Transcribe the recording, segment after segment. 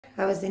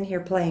I was in here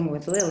playing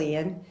with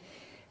Lillian,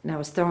 and I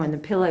was throwing the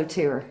pillow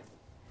to her.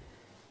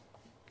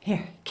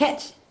 Here,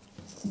 catch.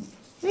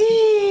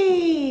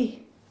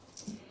 Whee!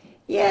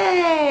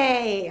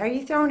 Yay! Are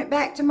you throwing it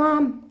back to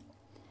Mom?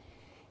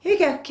 Here you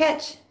go,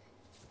 catch.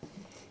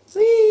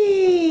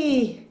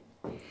 Whee!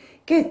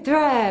 Good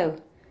throw.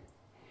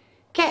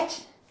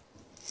 Catch.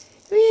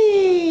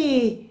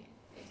 Whee!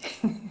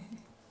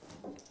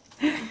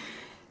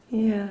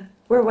 Yeah,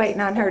 we're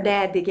waiting on her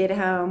dad to get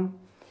home.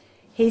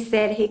 He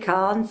said he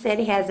called and said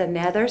he has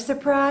another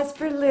surprise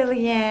for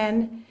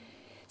Lillian.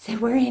 So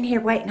we're in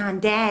here waiting on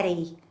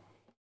Daddy.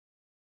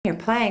 Here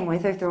playing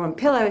with her, throwing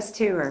pillows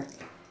to her.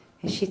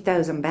 And she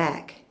throws them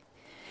back.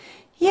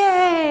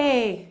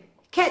 Yay!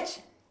 Catch!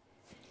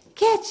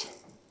 Catch!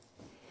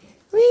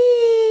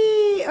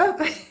 Whee!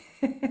 Oh.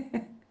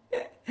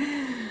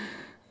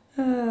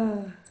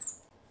 Oh.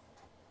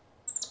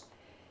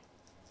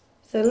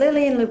 So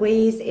Lillian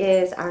Louise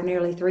is our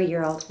nearly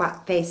 3-year-old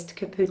white-faced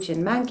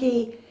capuchin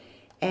monkey.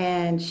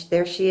 And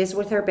there she is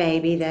with her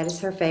baby. That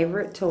is her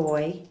favorite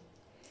toy.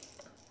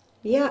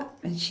 Yeah,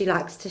 and she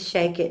likes to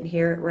shake it and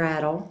hear it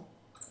rattle.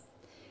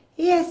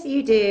 Yes,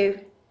 you do.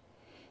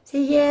 So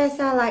yes,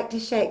 I like to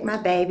shake my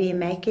baby and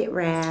make it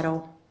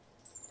rattle.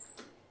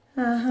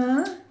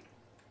 Uh-huh.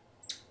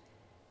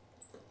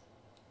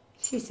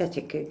 She's such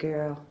a good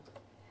girl.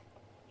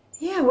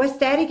 Yeah, what's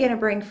Daddy gonna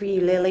bring for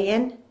you,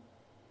 Lillian?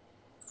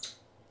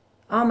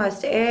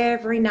 Almost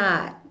every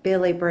night,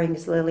 Billy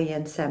brings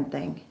Lillian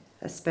something,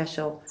 a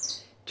special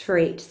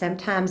treat.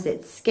 Sometimes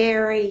it's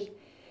scary,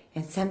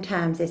 and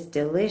sometimes it's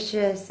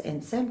delicious,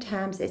 and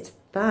sometimes it's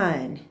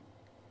fun.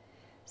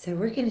 So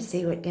we're going to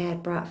see what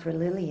Dad brought for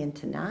Lillian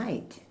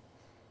tonight.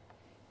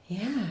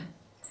 Yeah.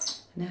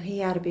 I know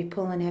he ought to be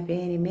pulling up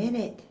any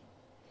minute.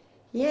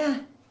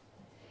 Yeah.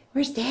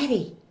 Where's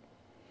Daddy?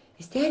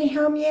 Is Daddy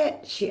home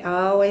yet? She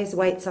always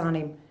waits on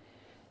him.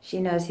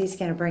 She knows he's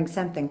going to bring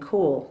something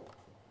cool.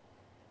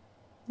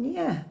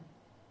 Yeah.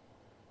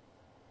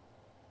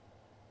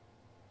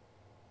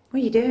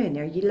 What are you doing?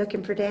 Are you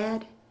looking for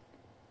Dad?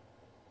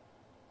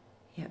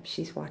 Yep,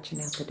 she's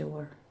watching out the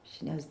door.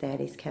 She knows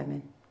Daddy's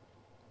coming.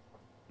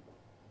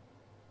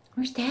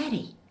 Where's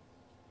Daddy?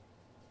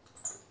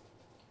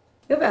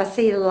 Oop, I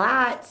see the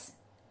lights.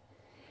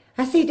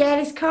 I see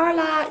Daddy's car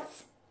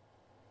lights.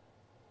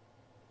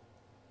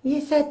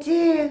 Yes, I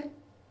do.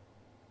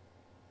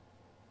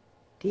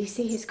 Do you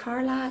see his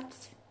car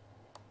lights?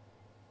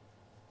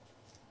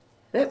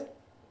 Oop,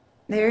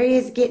 there he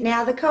is getting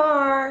out of the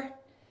car.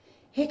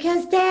 Here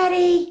comes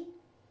Daddy.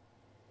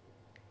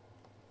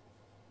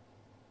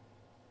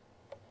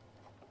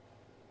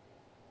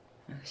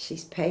 Oh,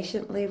 she's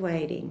patiently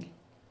waiting.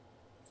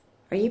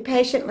 Are you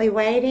patiently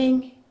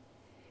waiting?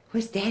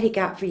 What's Daddy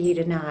got for you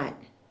tonight?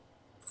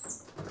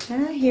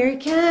 Here he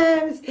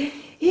comes.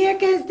 Here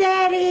comes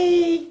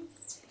Daddy.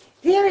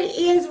 There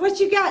he is. What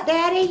you got,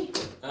 Daddy?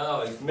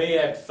 Oh, it's me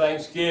after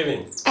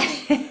Thanksgiving.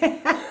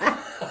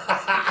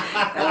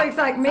 That looks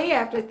like me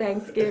after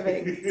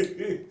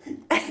Thanksgiving.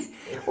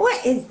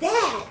 What is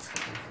that?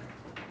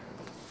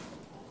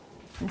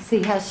 Let's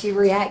see how she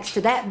reacts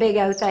to that big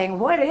old thing.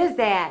 What is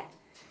that?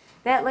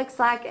 That looks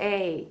like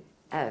a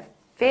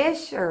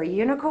fish or a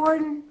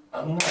unicorn.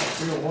 I'm not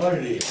sure what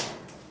it is.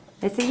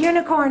 It's a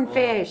unicorn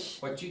fish.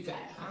 What you got,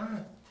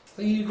 huh?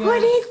 What you got?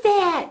 What is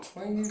that?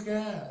 What you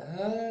got,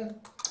 huh?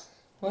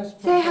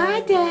 What's Say hi,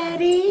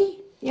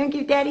 Daddy. You want to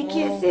give Daddy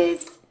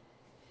kisses?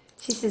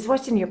 She says,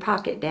 what's in your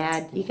pocket,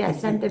 Dad? You got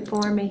something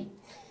for me?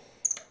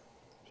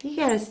 You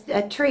got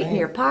a treat in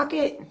your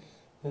pocket?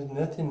 There's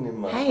nothing in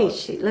my Hey,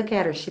 pocket. look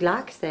at her. She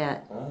likes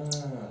that. Ah.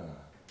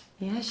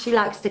 Yeah, she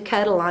likes to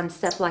cuddle on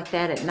stuff like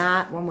that at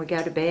night when we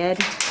go to bed.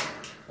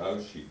 Oh,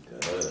 she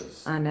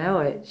does. I know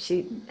it.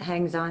 She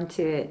hangs on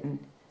to it, and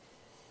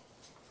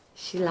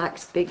she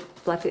likes big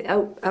fluffy.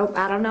 Oh,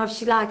 I don't know if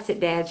she likes it,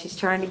 Dad. She's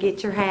trying to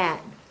get your hat.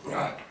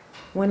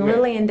 When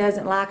Lillian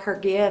doesn't like her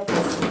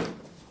gifts,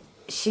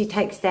 she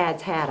takes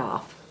Dad's hat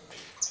off.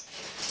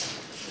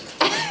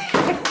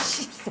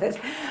 She says,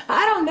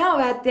 I don't know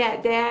about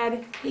that,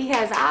 Dad. He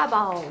has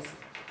eyeballs.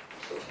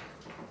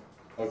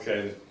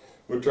 Okay,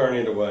 we'll turn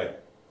it away.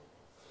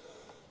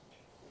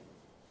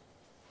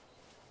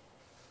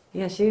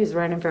 Yeah, she was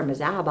running from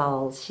his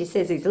eyeballs. She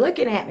says, he's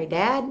looking at me,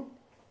 Dad.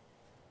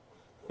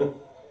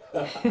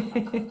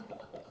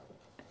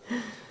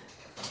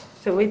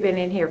 So we've been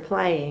in here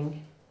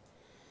playing.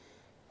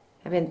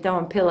 I've been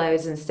throwing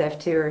pillows and stuff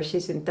to her.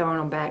 She's been throwing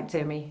them back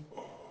to me.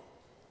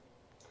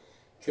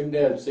 Come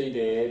down and see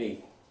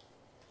Daddy.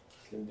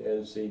 Come down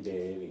and see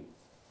Daddy.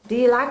 Do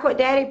you like what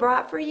Daddy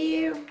brought for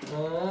you?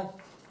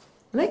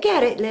 Look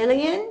at it,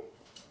 Lillian.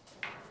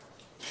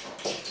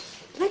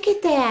 Look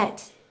at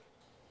that.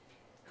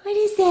 What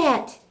is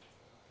that?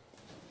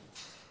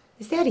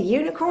 Is that a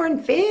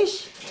unicorn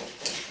fish?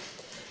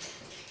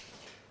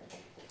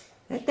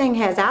 That thing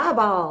has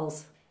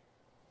eyeballs.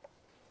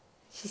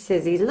 She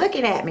says, he's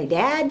looking at me,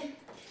 Dad.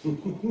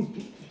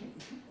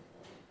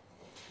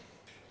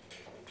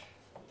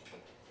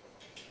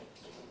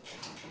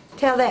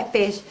 Tell that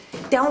fish,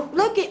 don't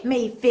look at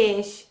me,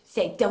 fish.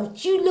 Say,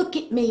 don't you look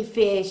at me,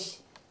 fish.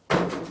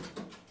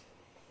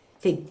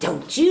 Say,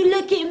 don't you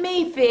look at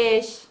me,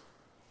 fish.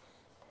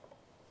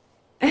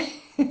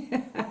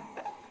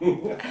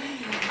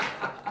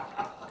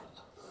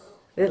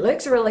 It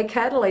looks really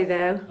cuddly,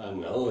 though. I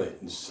know it.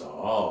 It's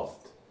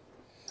soft.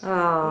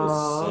 Oh. It's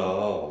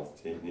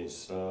soft. Isn't it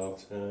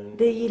soft, honey?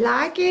 Do you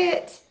like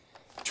it?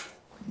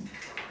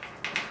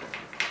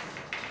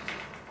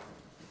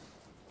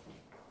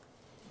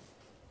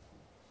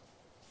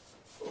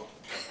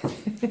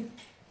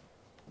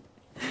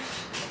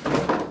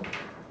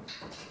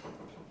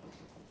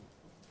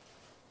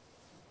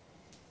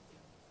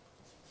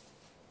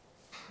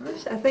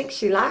 I think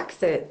she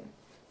likes it.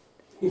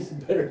 It's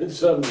better than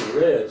some of the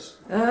rest.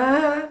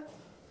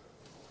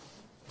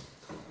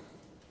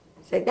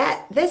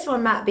 So this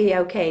one might be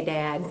okay,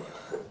 Dad.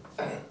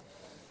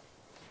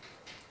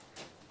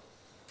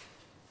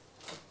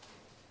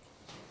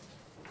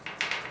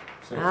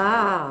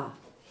 Ah,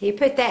 he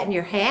put that in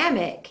your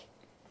hammock.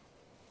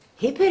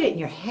 He put it in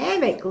your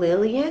hammock,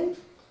 Lillian.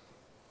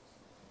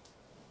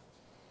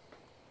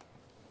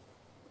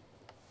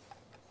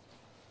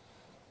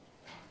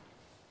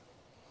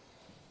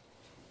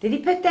 Did he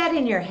put that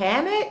in your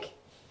hammock?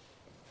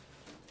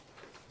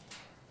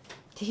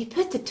 Did he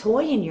put the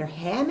toy in your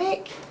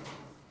hammock?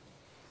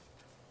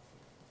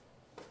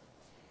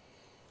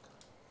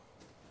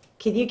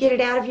 Can you get it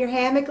out of your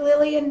hammock,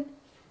 Lillian?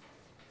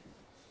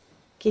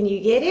 Can you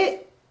get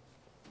it?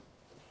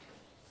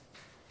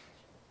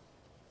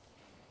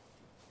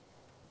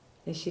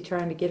 Is she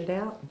trying to get it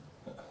out?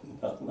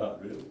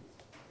 Not really.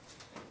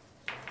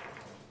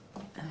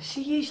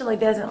 She usually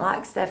doesn't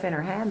like stuff in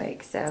her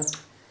hammock, so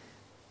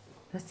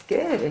that's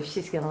good if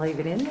she's going to leave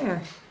it in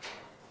there.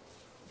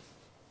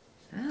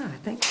 Oh, I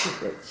think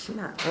she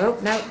might. Oh,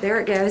 no, there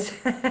it goes.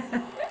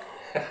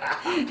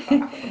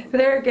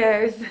 There it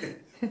goes.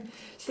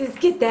 She says,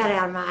 get that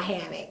out of my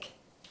hammock.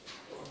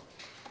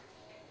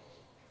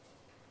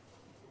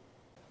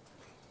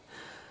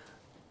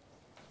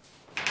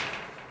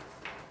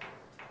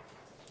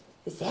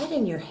 Is that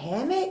in your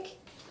hammock?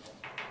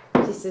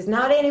 She says,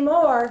 not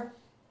anymore.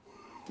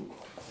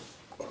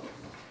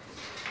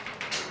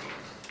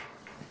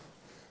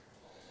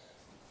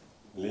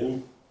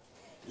 Lily?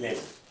 Lily.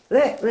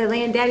 Look,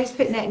 Lillian, Daddy's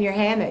putting that in your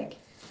hammock.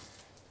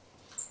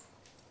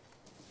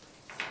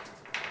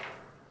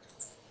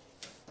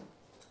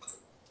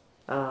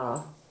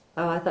 Oh,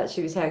 I thought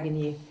she was hugging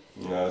you.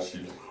 No, she's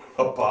in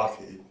her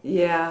pocket.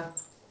 Yeah.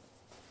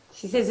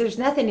 She says, there's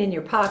nothing in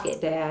your pocket,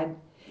 Dad.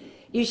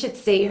 You should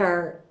see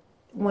her.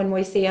 When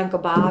we see Uncle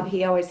Bob,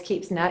 he always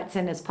keeps nuts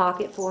in his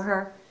pocket for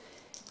her.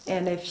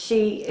 And if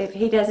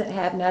he doesn't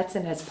have nuts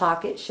in his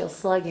pocket, she'll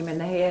slug him in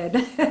the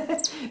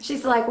head.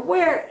 She's like,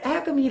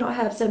 how come you don't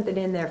have something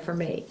in there for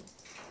me?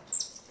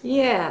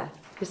 Yeah,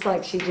 just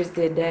like she just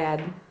did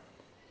Dad.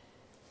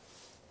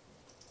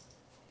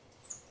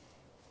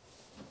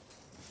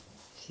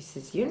 She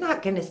says, you're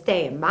not going to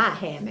stay in my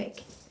hammock.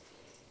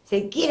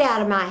 Say, get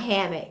out of my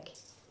hammock.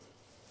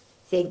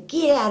 Say,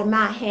 get out of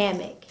my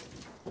hammock.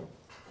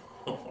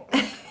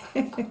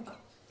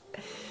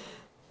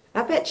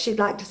 I bet she'd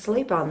like to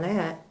sleep on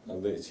that. I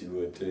bet she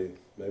would too.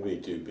 Maybe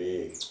too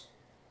big.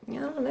 I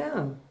don't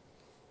know.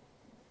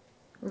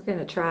 We're going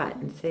to try it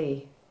and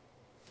see.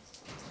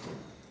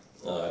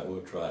 All right,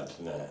 we'll try it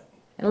tonight.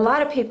 And a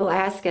lot of people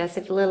ask us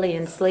if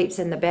Lillian sleeps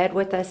in the bed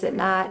with us at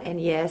night,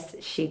 and yes,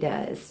 she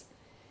does.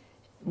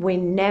 We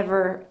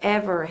never,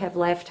 ever have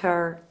left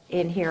her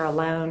in here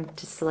alone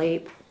to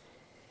sleep.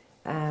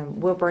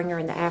 We'll bring her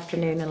in the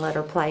afternoon and let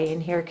her play in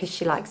here because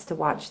she likes to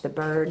watch the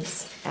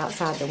birds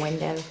outside the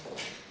window.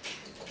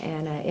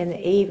 And in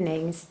the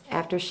evenings,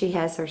 after she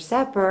has her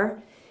supper,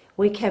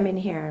 we come in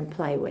here and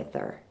play with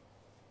her.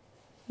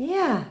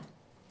 Yeah.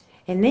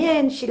 And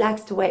then she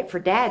likes to wait for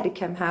Dad to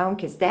come home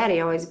because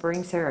Daddy always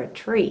brings her a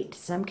treat,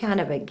 some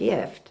kind of a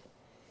gift.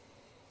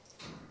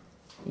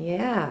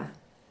 Yeah,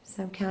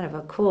 some kind of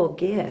a cool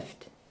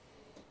gift.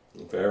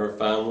 If I ever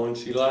find one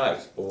she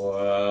likes,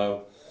 boy.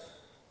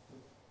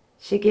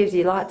 She gives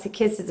you lots of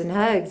kisses and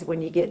hugs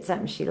when you get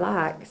something she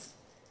likes.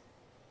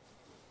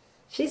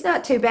 She's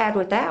not too bad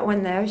with that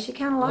one, though. She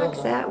kind of likes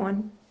that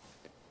one.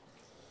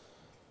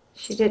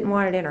 She didn't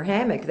want it in her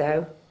hammock,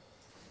 though.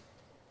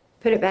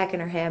 Put it back in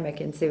her hammock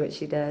and see what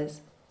she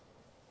does.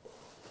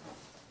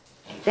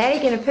 Daddy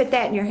gonna put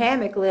that in your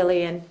hammock,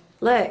 Lillian.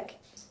 Look.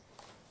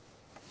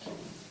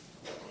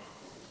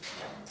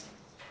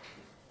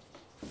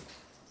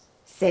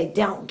 Say,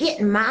 don't get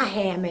in my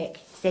hammock.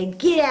 Say,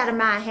 get out of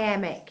my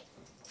hammock.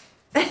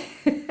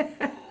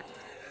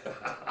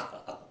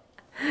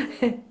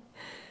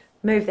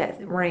 Move that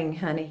ring,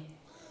 honey.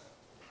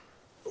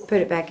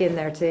 Put it back in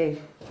there,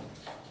 too.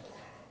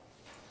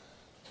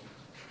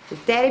 Is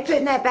Daddy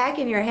putting that back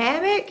in your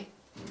hammock?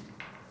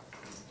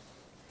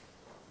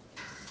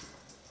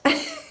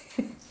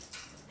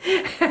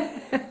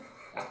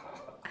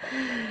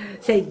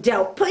 Say,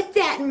 don't put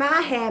that in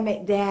my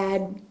hammock,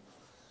 Dad.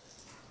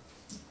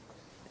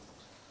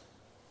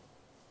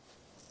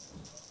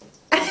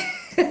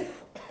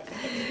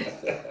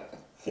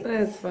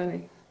 That's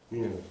funny.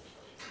 Yeah.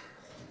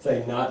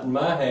 Say, not in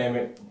my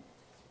hammock.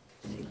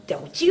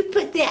 Don't you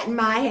put that in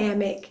my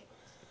hammock.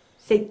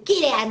 Say,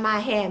 get out of my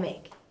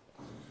hammock.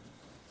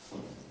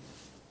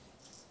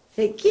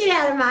 Say, get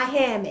out of my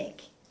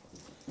hammock.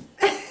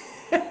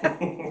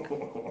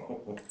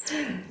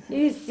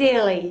 You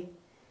silly.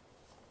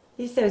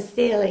 You're so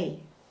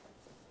silly.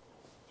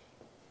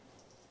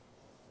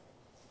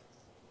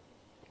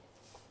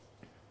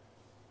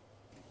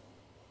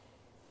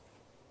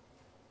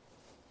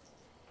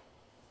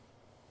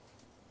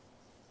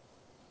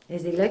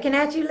 Is he looking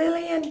at you,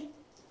 Lillian?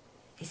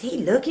 Is he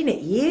looking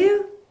at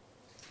you?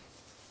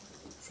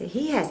 See,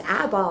 he has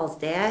eyeballs,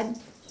 Dad.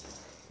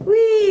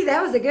 Whee!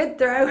 That was a good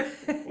throw.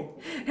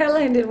 That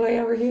landed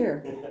way over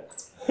here.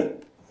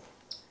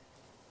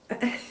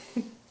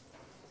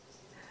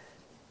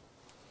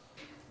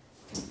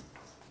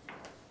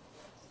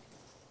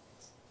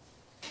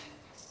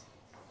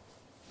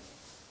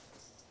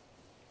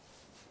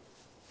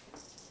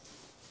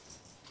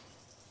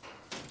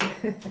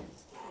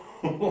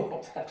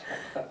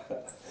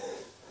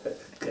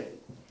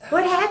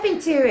 What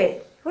happened to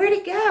it? Where'd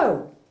it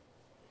go?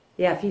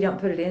 Yeah, if you don't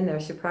put it in there,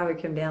 she'll probably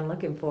come down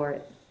looking for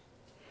it.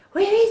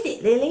 Where is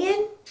it,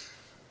 Lillian?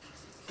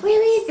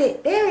 Where is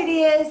it? There it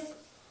is.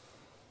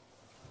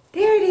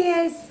 There it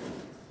is.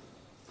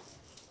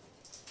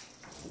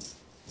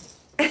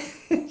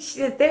 She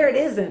said, there it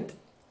isn't.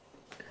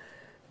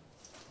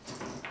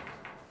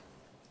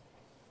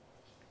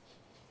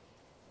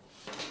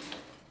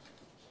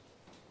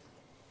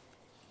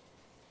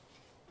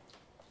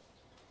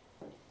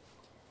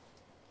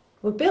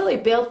 Well, Billy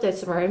built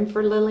this room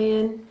for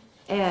Lillian,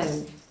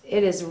 and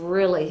it is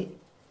really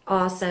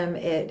awesome.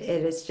 It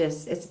is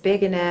just, it's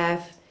big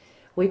enough.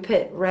 We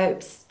put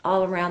ropes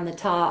all around the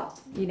top,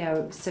 you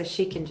know, so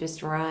she can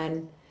just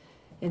run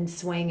and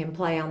swing and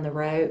play on the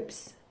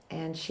ropes.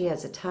 And she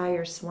has a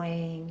tire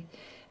swing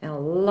and a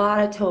lot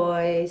of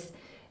toys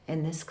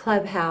and this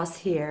clubhouse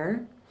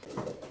here.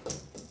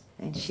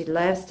 And she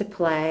loves to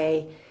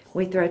play.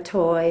 We throw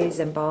toys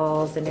and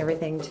balls and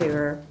everything to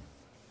her.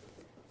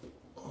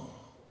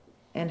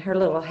 And her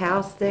little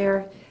house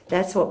there,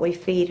 that's what we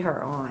feed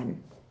her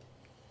on.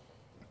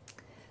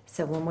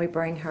 So when we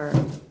bring her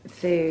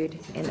food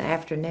in the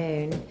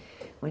afternoon,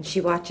 when she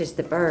watches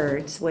the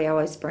birds, we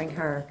always bring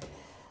her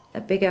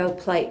a big old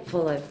plate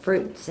full of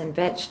fruits and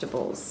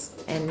vegetables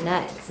and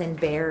nuts and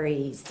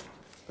berries.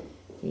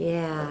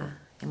 Yeah,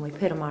 and we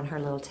put them on her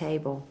little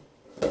table.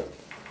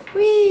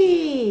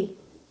 Whee!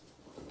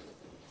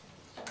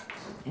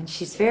 And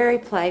she's very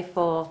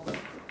playful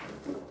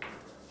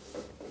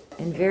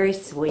and very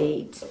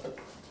sweet.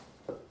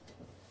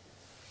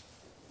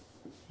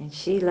 And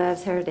she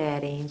loves her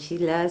daddy, and she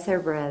loves her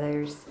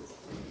brothers,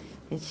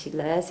 and she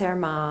loves her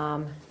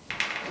mom.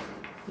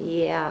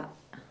 Yeah,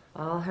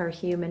 all her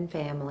human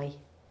family.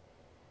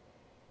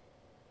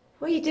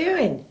 What are you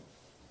doing?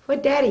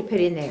 What Daddy put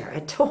in there? A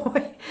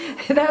toy?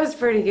 That was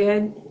pretty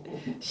good.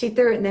 She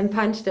threw it and then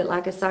punched it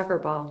like a soccer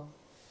ball.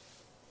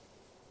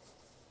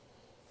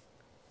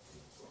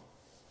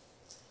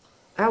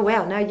 Oh,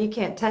 well, no, you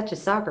can't touch a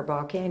soccer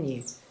ball, can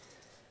you?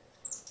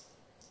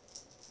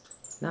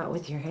 Not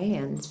with your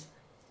hands.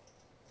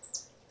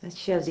 That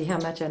shows you how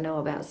much I know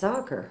about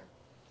soccer.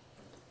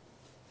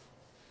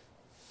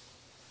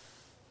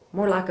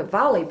 More like a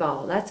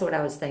volleyball. That's what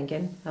I was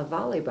thinking. A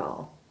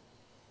volleyball.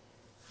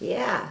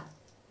 Yeah.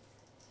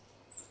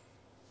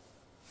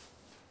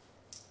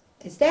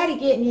 Is Daddy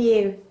getting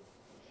you?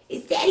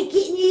 Is Daddy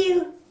getting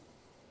you?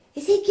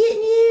 Is he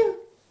getting you?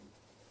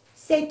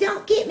 Say,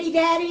 don't get me,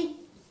 Daddy.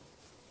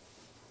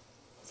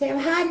 Say, I'm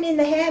hiding in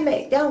the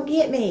hammock. Don't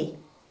get me.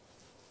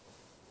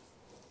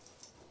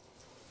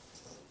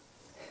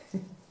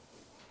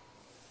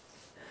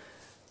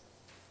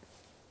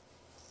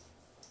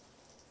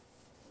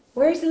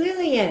 Where's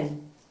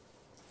Lillian?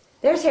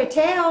 There's her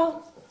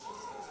tail.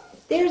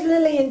 There's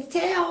Lillian's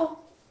tail.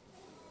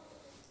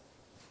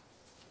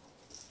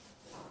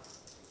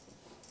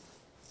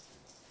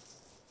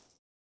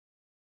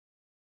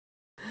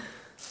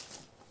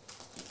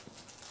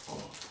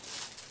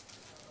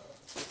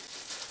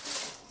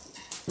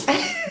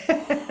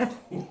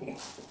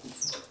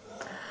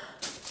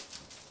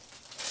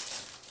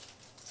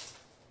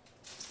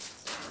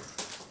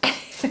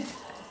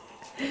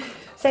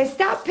 So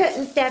stop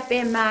putting stuff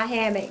in my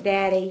hammock,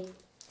 Daddy.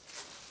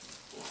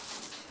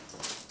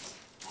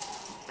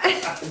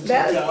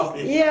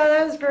 Yeah,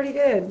 that was pretty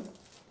good.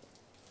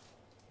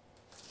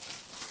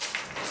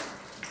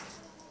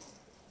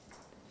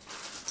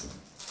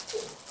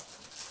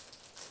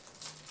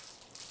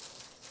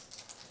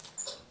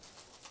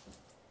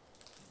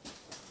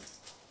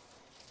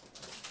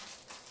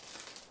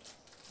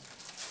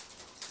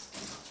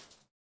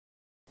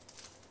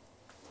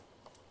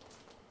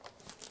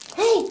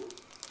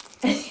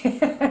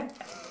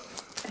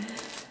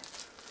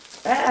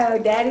 Uh-oh,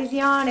 Daddy's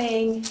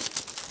yawning.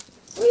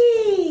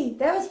 Whee!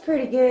 That was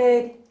pretty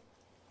good.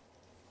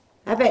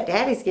 I bet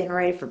Daddy's getting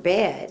ready for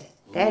bed.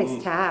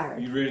 Daddy's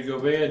tired. You ready to go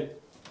to bed?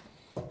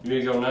 You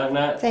ready to go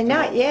night-night? Say,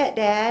 not yet,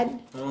 Dad.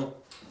 Huh?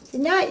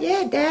 Not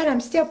yet, Dad.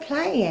 I'm still Well,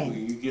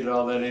 playing. you get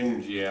all that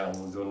energy out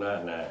and we'll go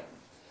night-night.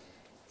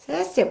 So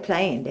I'm still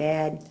playing,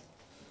 Dad.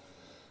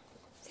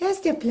 So I'm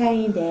still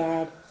playing,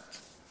 Dad.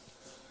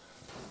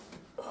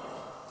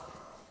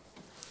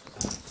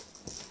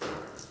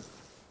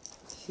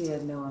 She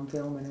doesn't know I'm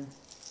filming her.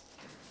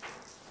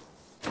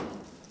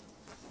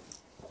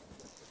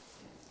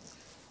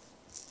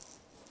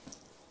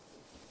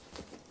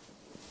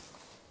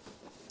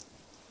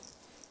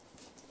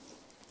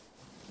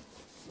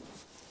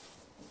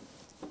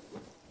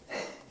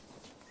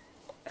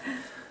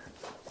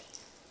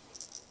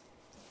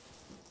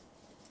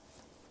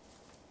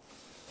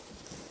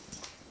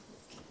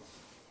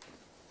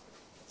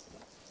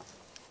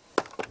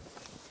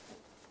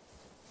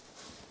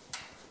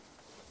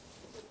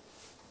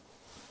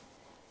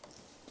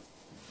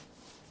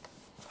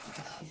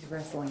 She's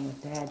wrestling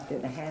with Dad through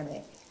the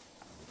hammock.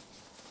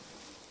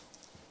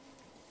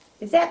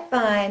 Is that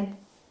fun?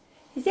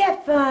 Is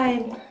that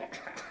fun?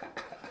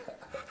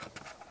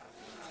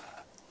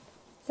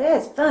 So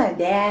that's fun,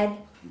 Dad.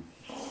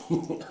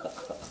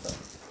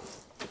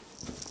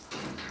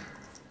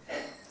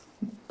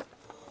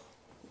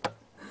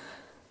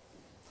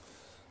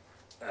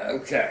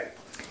 Okay.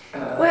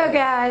 Well,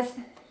 guys,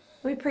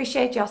 we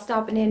appreciate y'all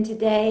stopping in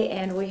today,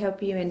 and we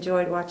hope you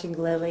enjoyed watching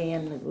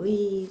Lillian and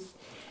Louise.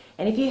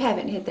 And if you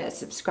haven't hit that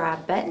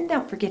subscribe button,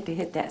 don't forget to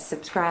hit that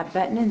subscribe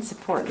button and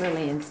support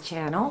Lillian's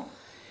channel.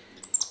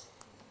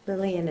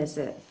 Lillian is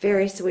a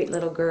very sweet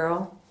little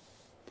girl,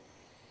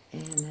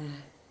 and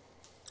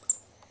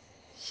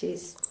she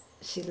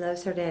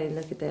loves her daddy.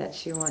 Look at that.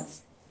 She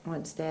wants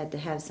Dad to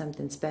have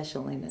something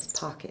special in his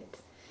pocket.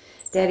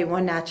 Daddy,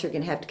 one night you're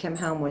going to have to come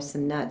home with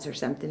some nuts or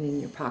something in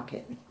your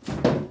pocket.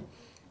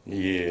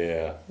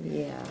 Yeah.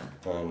 Yeah.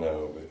 I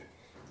know,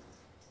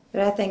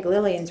 But I think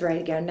Lillian's ready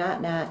to go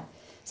night-night.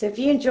 So if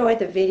you enjoyed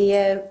the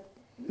video,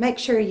 make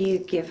sure you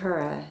give her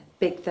a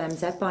big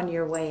thumbs up on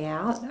your way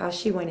out. Oh,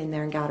 she went in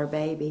there and got her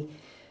baby.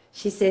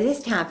 She said,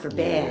 it's time for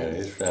bed. Yeah,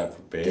 it's time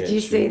for bed. Did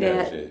you She see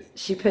knows that? it.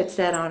 She puts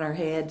that on her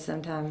head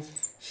sometimes.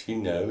 She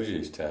knows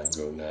it's time to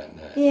go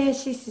night-night. Yeah,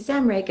 she says,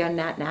 I'm ready to go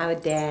night-night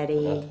with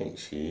Daddy. I think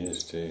she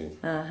is too.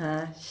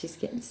 Uh-huh. She's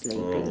getting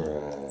sleepy.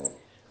 All right.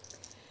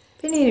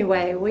 But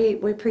anyway,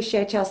 we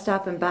appreciate y'all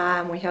stopping by,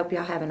 and we hope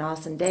y'all have an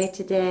awesome day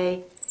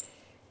today.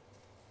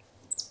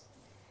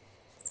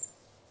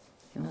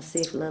 And we'll see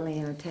if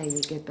Lillian will tell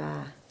you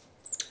goodbye.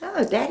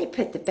 Oh, Daddy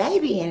put the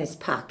baby in his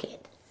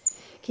pocket.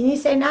 Can you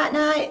say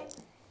night-night?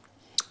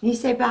 Can you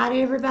say bye to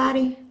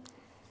everybody?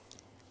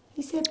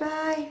 You say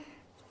bye?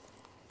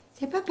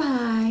 Say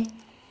bye-bye.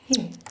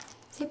 Here,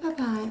 say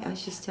bye-bye. Oh,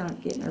 she's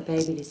getting her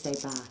baby to say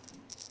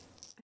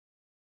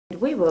bye.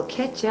 We will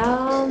catch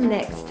y'all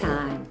next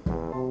time.